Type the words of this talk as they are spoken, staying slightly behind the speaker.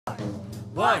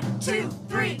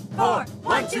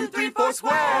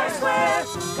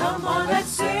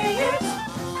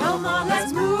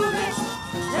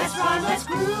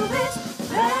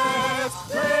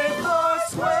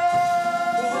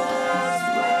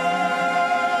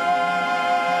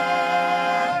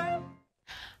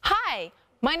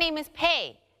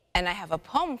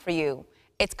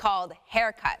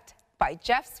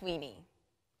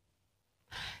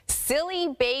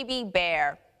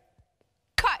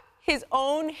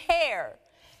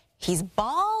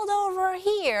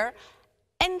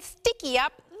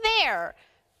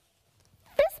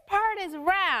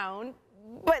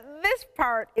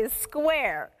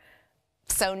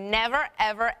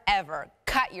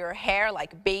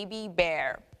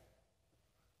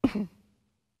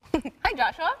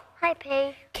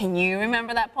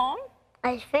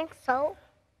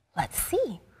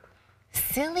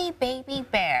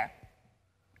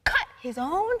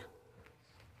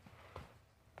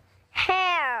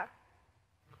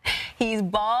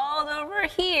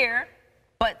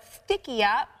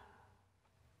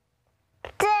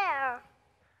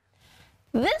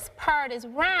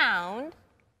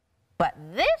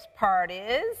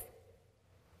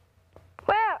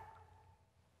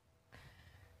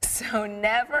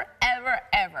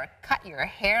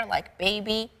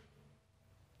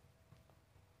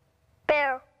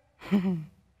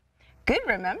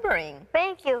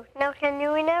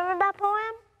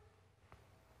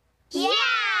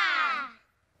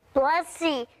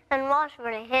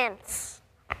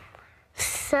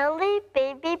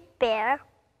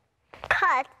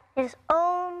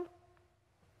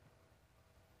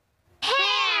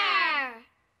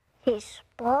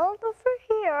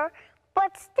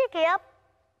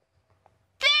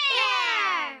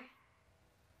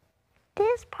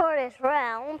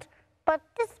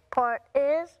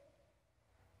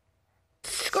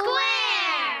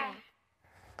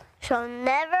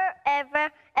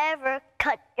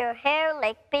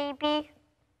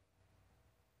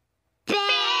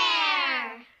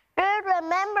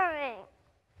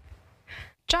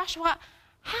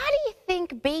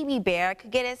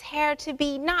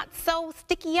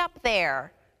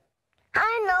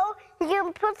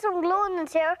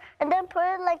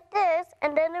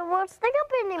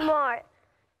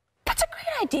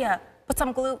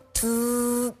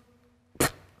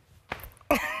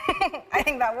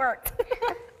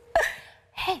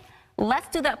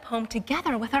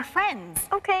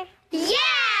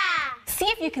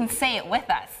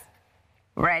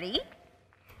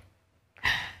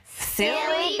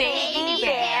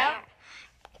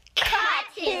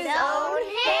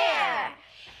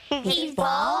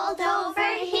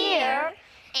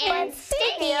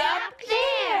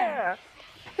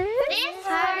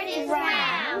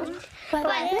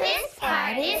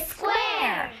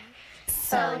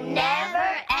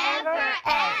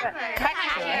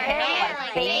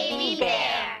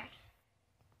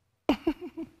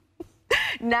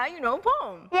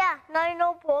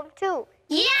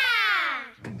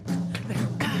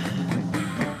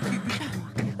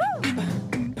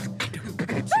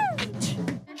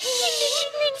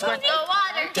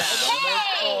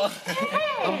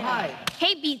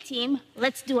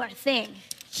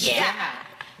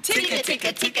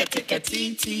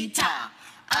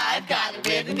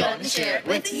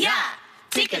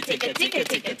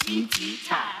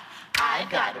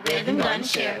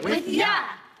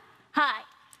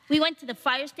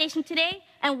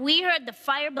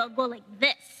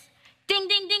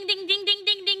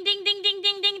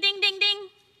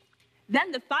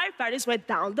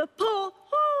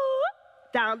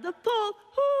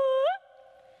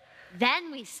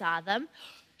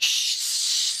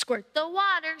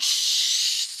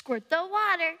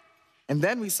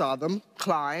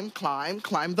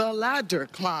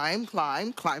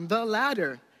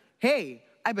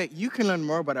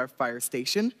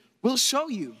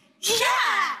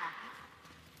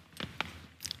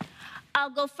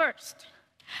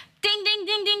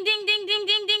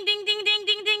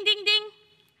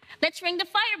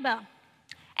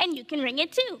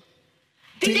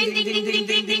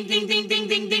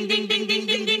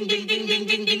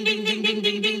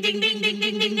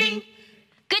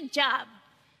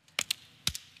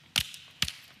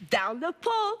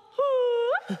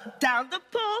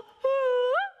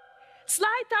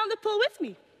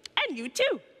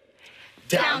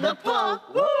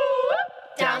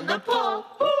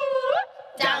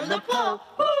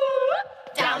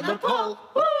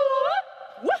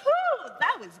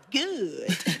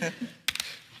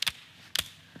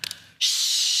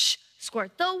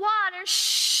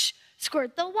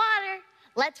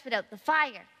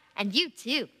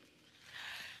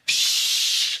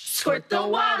Squirt the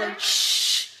water,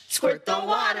 shh. Squirt the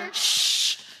water,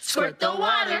 shh. Squirt the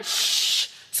water, shh.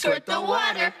 Squirt the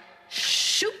water.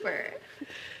 Super.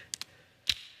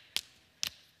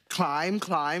 Climb,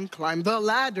 climb, climb the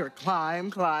ladder.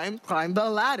 Climb, climb, climb the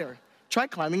ladder. Try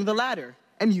climbing the ladder.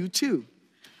 And you too.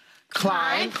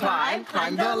 Climb, climb,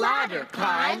 climb the ladder.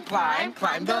 Climb, climb,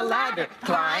 climb the ladder.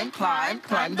 Climb, climb,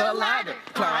 climb the ladder.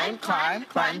 Climb, climb,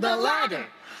 climb the ladder.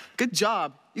 Good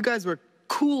job. You guys were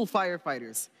cool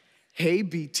firefighters. Hey,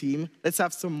 B team, let's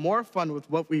have some more fun with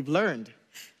what we've learned.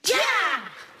 Yeah!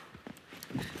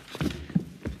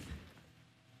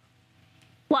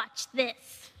 Watch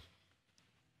this.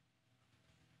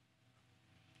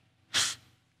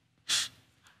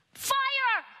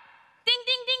 Fire! Ding,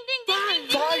 ding, ding, ding, ding, ding,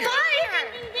 ding. Fire!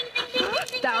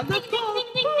 Down the pole.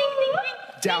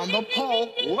 Down the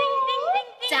pole.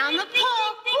 Down the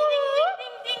pole.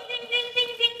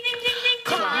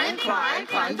 Climb, climb,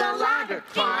 climb the ladder.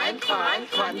 Climb, climb,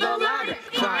 climb the ladder.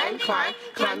 Climb, climb,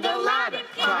 climb the ladder.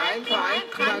 Climb, climb,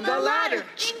 climb the ladder.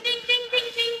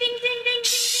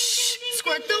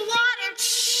 Squirt the water.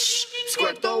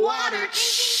 Squirt the water.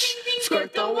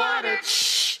 Squirt the water.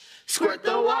 Squirt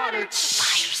the water.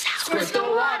 Squirt the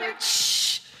water.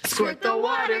 Squirt the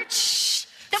water.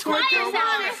 Squirt the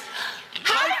water.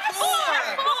 High four!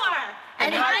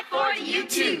 And high four to you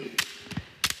too.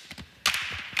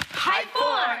 High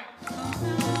four!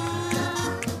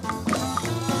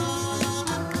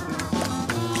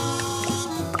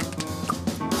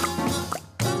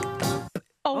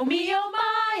 Oh me, oh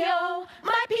my, oh,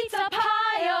 my pizza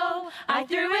pie, oh, I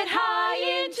threw it high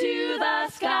into the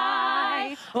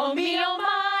sky. Oh me, oh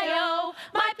my, oh,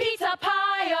 my pizza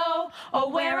pie, oh,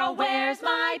 where's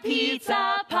my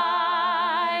pizza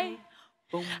pie?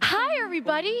 Hi,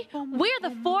 everybody. We're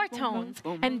the Four Tones,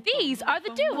 and these are the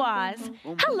doo-wahs.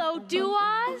 Hello,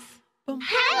 doo-wahs.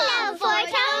 Hello, Four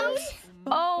Tones.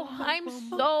 Oh, I'm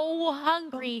so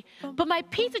hungry, but my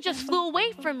pizza just flew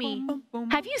away from me.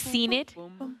 Have you seen it?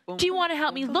 Do you want to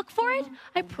help me look for it?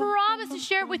 I promise to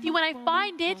share it with you when I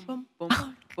find it.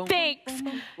 Oh, thanks.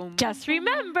 Just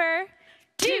remember,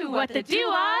 do what the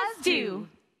doo-wahs do.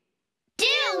 Do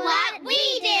what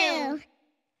we do.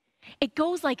 It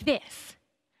goes like this.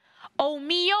 Oh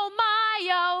me, oh my,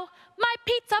 oh, my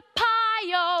pizza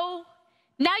pie, oh.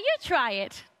 Now you try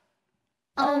it.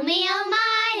 Oh me, oh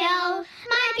my, oh,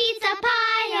 my pizza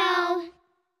pie, oh.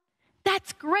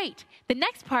 That's great. The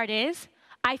next part is,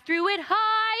 I threw it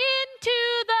high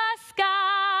into the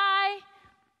sky.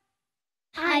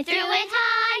 I threw it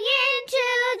high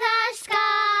into the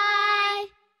sky.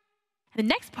 The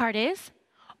next part is,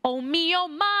 oh me, oh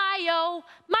my, oh,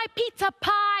 my pizza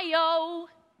pie, oh.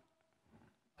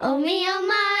 Oh me, oh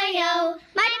my, oh,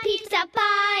 my pizza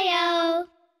pie, oh.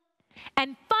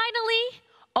 And finally,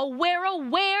 oh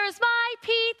where's my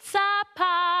pizza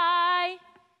pie?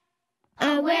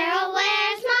 Oh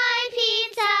where's my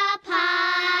pizza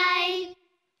pie?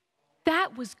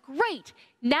 That was great.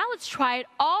 Now let's try it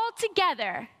all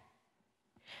together.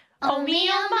 Oh me,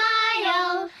 oh my,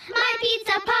 oh, my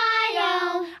pizza pie,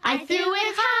 oh. I threw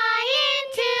it high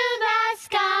into the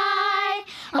sky.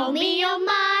 Oh me, oh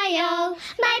my, oh,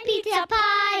 my pizza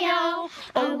pie, oh.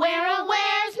 Oh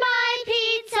where's my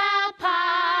pizza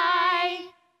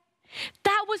pie?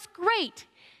 That was great.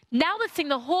 Now let's sing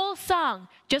the whole song.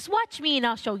 Just watch me and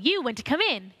I'll show you when to come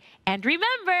in. And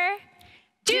remember,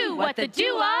 do what the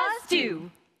doo-wahs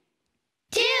do.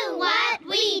 Do what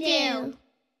we do.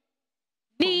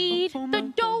 Knead the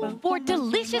dough for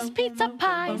delicious pizza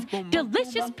pies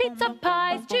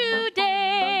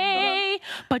today.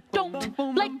 But don't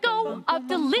let go of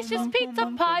delicious pizza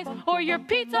pies, or your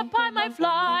pizza pie might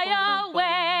fly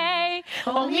away.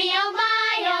 Oh me, oh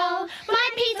my, oh, my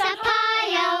pizza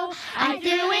pie, oh. I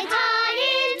threw it high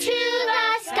into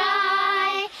the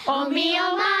sky. Oh me,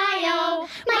 oh my, oh,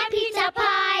 my pizza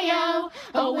pie, oh.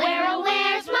 Oh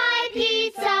where's my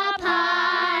pizza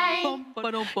pie?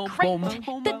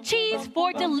 Grate the cheese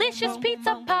for delicious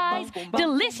pizza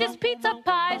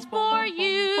pies for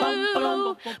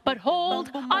you. But hold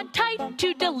on tight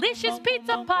to delicious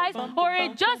pizza pies, or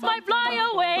it just might fly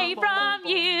away from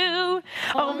you.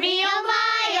 Oh me, oh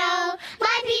my, oh,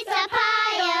 my pizza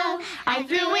pie, oh. I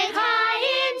threw it high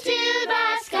into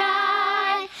the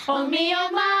sky. Oh me, oh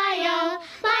my, oh,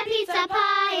 my pizza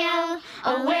pie, oh.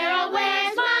 Oh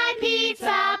where's my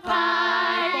pizza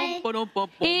pie?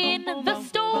 In the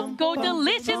stove go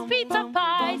delicious pizza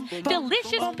pies,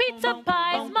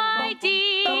 my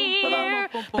dear.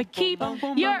 But keep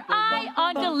your eye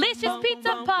on delicious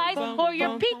pizza pies, or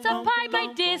your pizza pie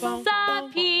might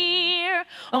disappear.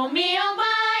 Oh me, oh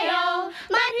my, oh,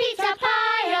 my pizza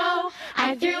pie, oh.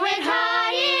 I threw it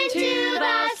high into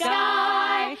the sky.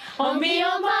 me,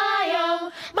 oh my,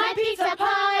 oh, my pizza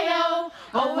pie, oh.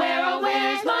 Oh,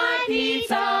 where's my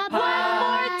pizza pie? One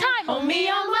more time. Oh me,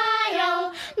 oh my,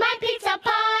 oh, my pizza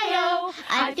pie, oh.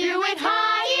 I threw it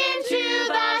high into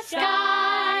the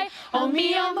sky. Oh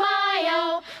me, oh my,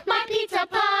 oh, my pizza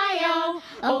pie, oh.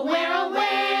 Oh,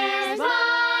 where's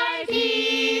my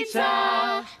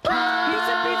pizza pie?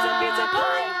 Pizza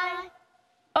pie.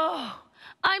 Oh,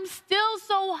 I'm still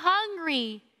so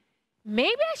hungry.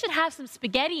 Maybe I should have some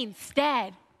spaghetti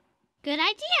instead. Good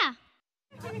idea.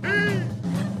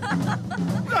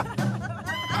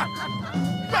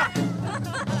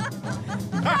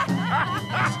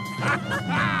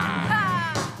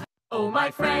 Oh,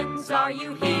 my friends, are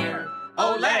you here?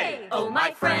 Olé! Oh,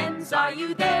 my friends, are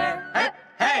you there? Hep,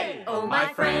 hey! Oh,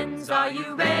 my friends, are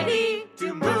you ready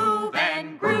to move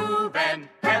and groove and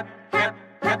hep, hep,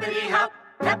 heppity hop,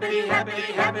 heppity,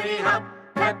 heppity, heppity hop,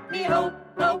 hep me ho,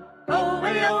 ho, ho,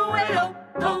 way oh,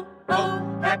 ho,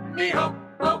 ho, hep me ho,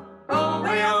 ho, ho,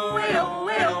 way oh,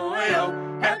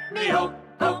 hep me ho,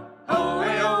 ho, ho,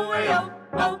 way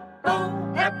oh,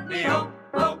 ho, hep me ho,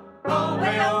 ho, ho,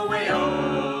 way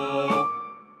oh.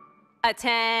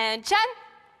 Attention!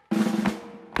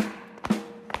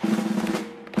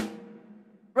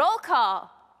 Roll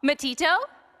call. Matito?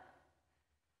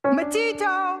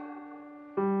 Matito!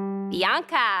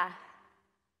 Bianca?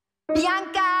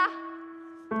 Bianca!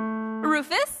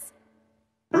 Rufus?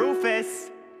 Rufus!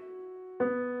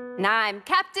 Now I'm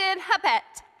Captain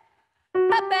Huppet.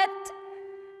 Huppet!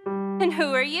 And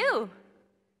who are you?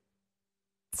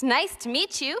 It's nice to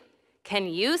meet you. Can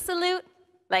you salute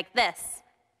like this?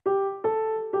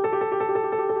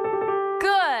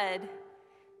 Good.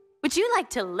 Would you like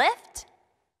to lift?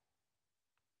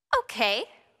 Okay,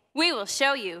 we will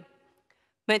show you.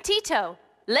 Matito,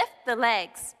 lift the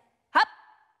legs. Hup.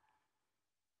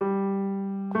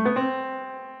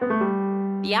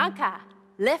 Bianca,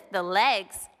 lift the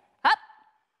legs. Hup.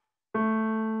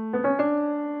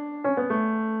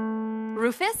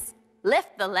 Rufus,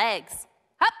 lift the legs.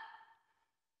 Hup.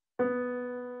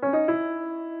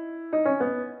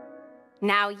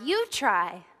 Now you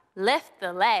try. Lift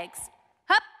the legs.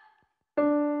 Hup.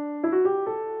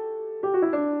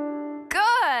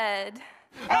 Good.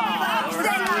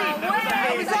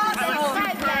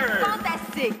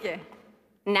 Fantastic!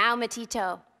 Now,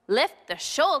 Matito, lift the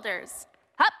shoulders.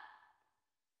 Hup.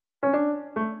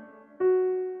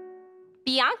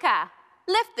 Bianca,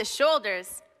 lift the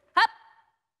shoulders. Hup.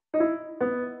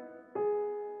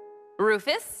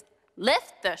 Rufus,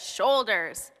 lift the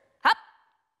shoulders. Hup.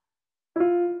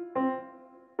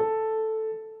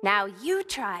 Now you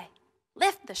try.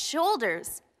 Lift the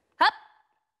shoulders. Hup.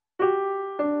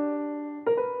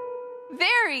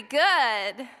 Very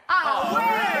good.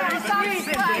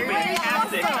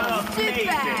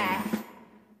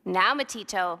 Now,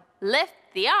 Matito, lift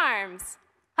the arms.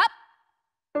 Hup.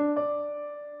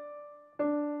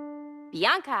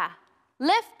 Bianca,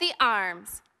 lift the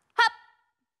arms. Hup.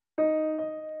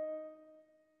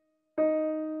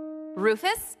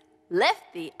 Rufus,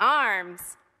 lift the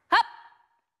arms. Hup.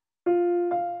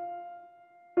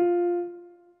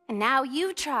 And now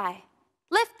you try.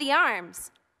 Lift the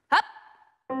arms. Hup.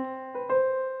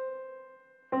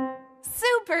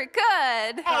 Super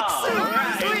good.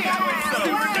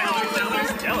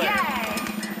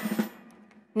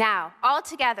 Now, all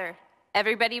together.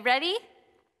 Everybody ready?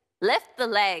 Lift the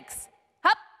legs.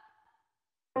 Hup.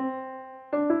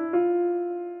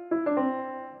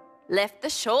 Lift the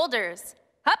shoulders.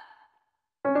 Hup.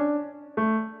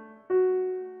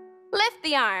 Lift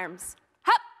the arms.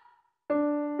 Hup.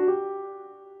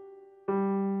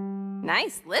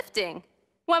 Nice lifting.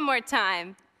 One more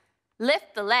time.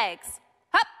 Lift the legs.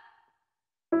 Hup.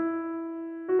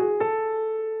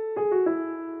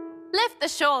 Lift the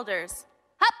shoulders.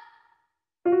 Hup.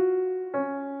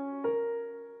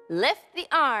 Lift the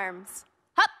arms.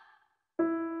 Hup.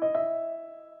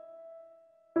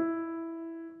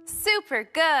 Super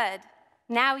good.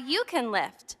 Now you can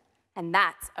lift. And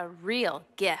that's a real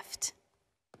gift.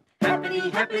 Happity,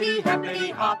 happity,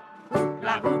 happity hop. Hoop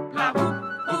la hoop la hoop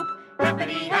hoop.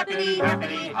 Happity, happity,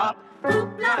 happity hop.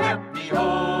 Hoop la happy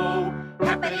ho.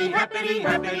 Happity, happity,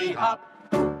 happity hop.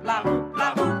 Hoop la hoop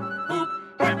hoop.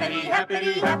 Happity,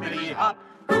 happity, happity hop.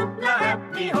 Hoop la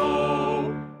happy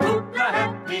ho. Hoop la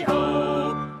happy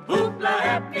ho. Hoop la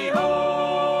happy ho.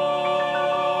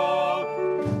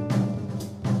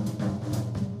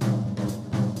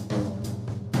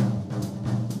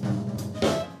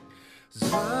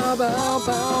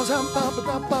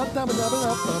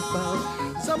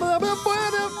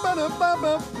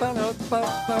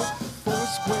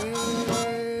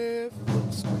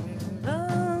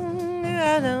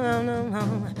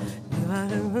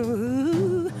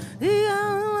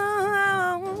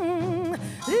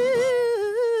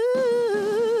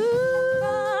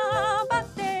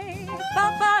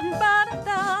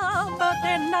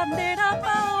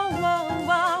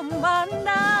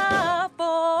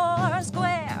 Four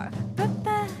square.